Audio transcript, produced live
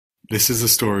This is a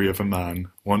story of a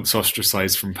man, once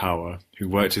ostracized from power, who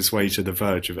worked his way to the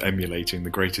verge of emulating the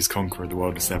greatest conqueror the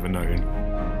world has ever known.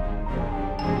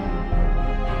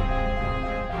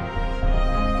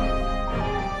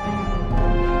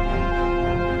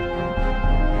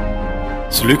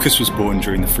 Seleucus was born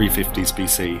during the 350s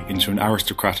BC into an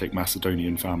aristocratic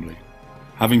Macedonian family.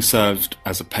 Having served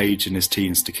as a page in his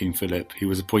teens to King Philip, he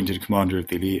was appointed commander of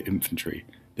the elite infantry,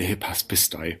 the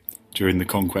Hippaspistae, during the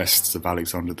conquests of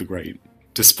Alexander the Great.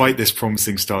 Despite this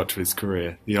promising start to his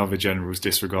career, the other generals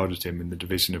disregarded him in the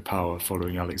division of power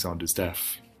following Alexander's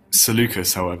death.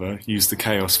 Seleucus, however, used the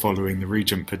chaos following the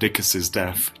regent Perdiccas'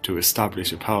 death to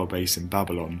establish a power base in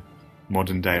Babylon,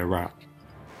 modern-day Iraq.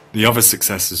 The other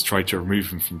successors tried to remove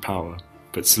him from power,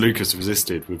 but Seleucus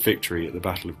resisted with victory at the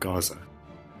Battle of Gaza.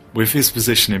 With his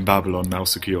position in Babylon now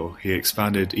secure, he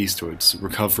expanded eastwards,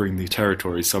 recovering the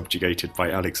territory subjugated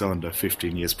by Alexander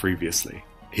 15 years previously.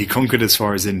 He conquered as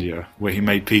far as India, where he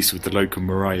made peace with the local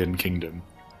Mauryan kingdom.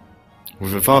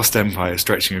 With a vast empire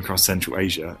stretching across Central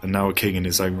Asia, and now a king in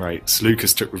his own right,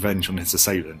 Seleucus took revenge on his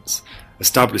assailants,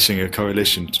 establishing a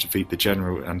coalition to defeat the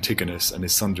general Antigonus and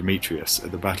his son Demetrius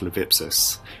at the Battle of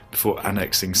Ipsus, before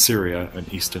annexing Syria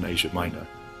and Eastern Asia Minor.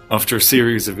 After a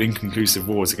series of inconclusive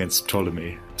wars against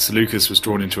Ptolemy, Seleucus was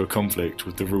drawn into a conflict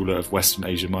with the ruler of Western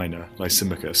Asia Minor,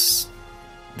 Lysimachus.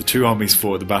 The two armies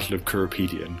fought at the Battle of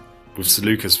Curupedion, with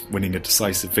Seleucus winning a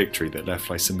decisive victory that left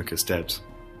Lysimachus dead.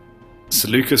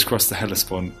 Seleucus crossed the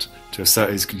Hellespont to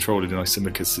assert his control in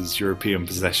Lysimachus' European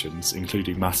possessions,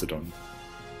 including Macedon.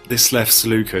 This left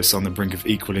Seleucus on the brink of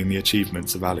equaling the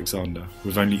achievements of Alexander,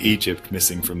 with only Egypt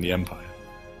missing from the empire.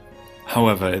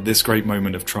 However, at this great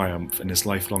moment of triumph and his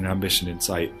lifelong ambition in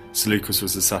sight, Seleucus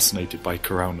was assassinated by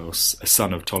Caraunos, a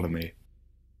son of Ptolemy.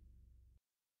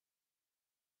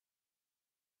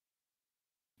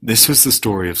 This was the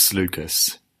story of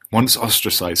Seleucus, once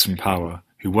ostracized from power,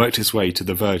 who worked his way to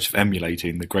the verge of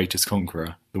emulating the greatest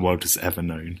conqueror the world has ever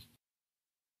known.